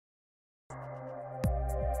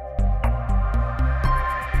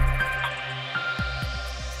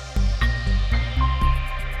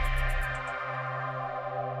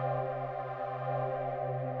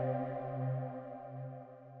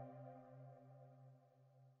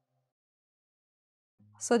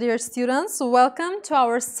So dear students, welcome to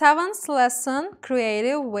our 7th lesson,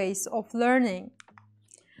 Creative Ways of Learning.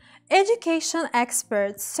 Education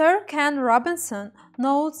expert Sir Ken Robinson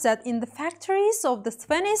notes that in the factories of the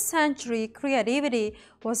 20th century, creativity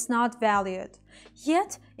was not valued.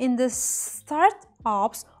 Yet, in the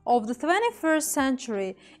startups of the 21st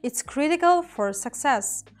century, it's critical for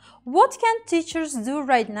success. What can teachers do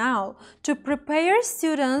right now to prepare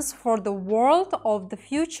students for the world of the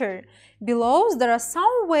future? Below, there are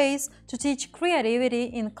some ways to teach creativity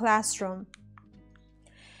in classroom.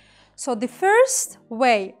 So the first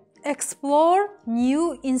way, explore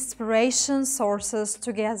new inspiration sources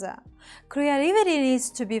together. Creativity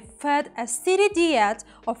needs to be fed a steady diet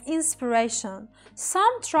of inspiration.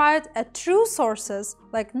 Some tried true sources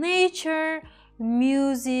like nature,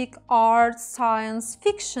 music, art, science,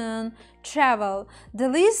 fiction, travel. The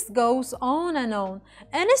list goes on and on.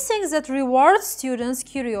 Anything that rewards students'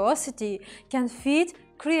 curiosity can feed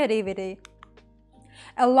creativity.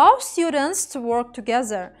 Allow students to work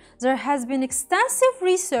together. There has been extensive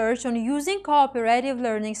research on using cooperative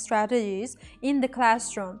learning strategies in the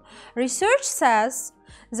classroom. Research says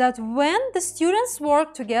that when the students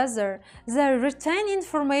work together, they retain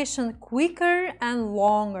information quicker and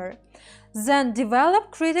longer, then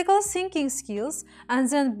develop critical thinking skills, and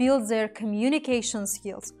then build their communication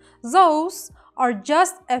skills. Those are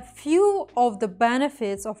just a few of the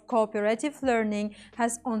benefits of cooperative learning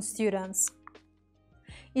has on students.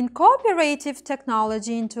 Incorporative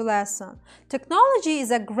technology into lesson. Technology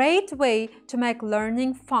is a great way to make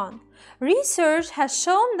learning fun. Research has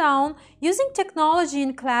shown that using technology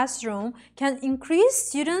in classroom can increase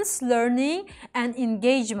students' learning and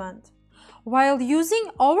engagement. While using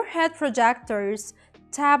overhead projectors,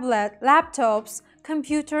 tablets, laptops,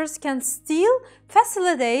 computers can still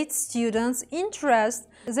facilitate students' interest,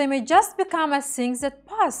 they may just become a thing that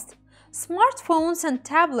passed. Smartphones and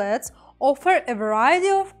tablets offer a variety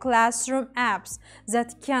of classroom apps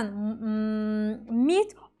that can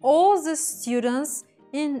meet all the students'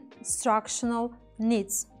 instructional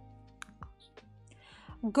needs.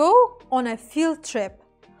 Go on a field trip.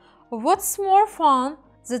 What's more fun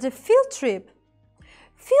than a field trip?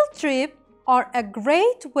 Field trips are a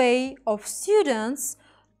great way of students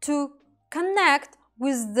to connect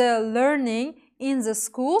with the learning in the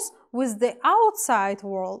schools with the outside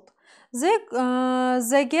world.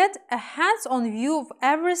 They get a hands-on view of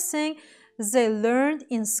everything they learned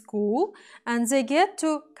in school, and they get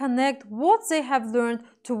to connect what they have learned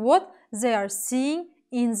to what they are seeing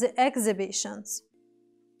in the exhibitions.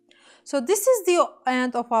 So this is the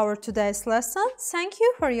end of our today's lesson. Thank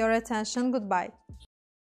you for your attention. Goodbye.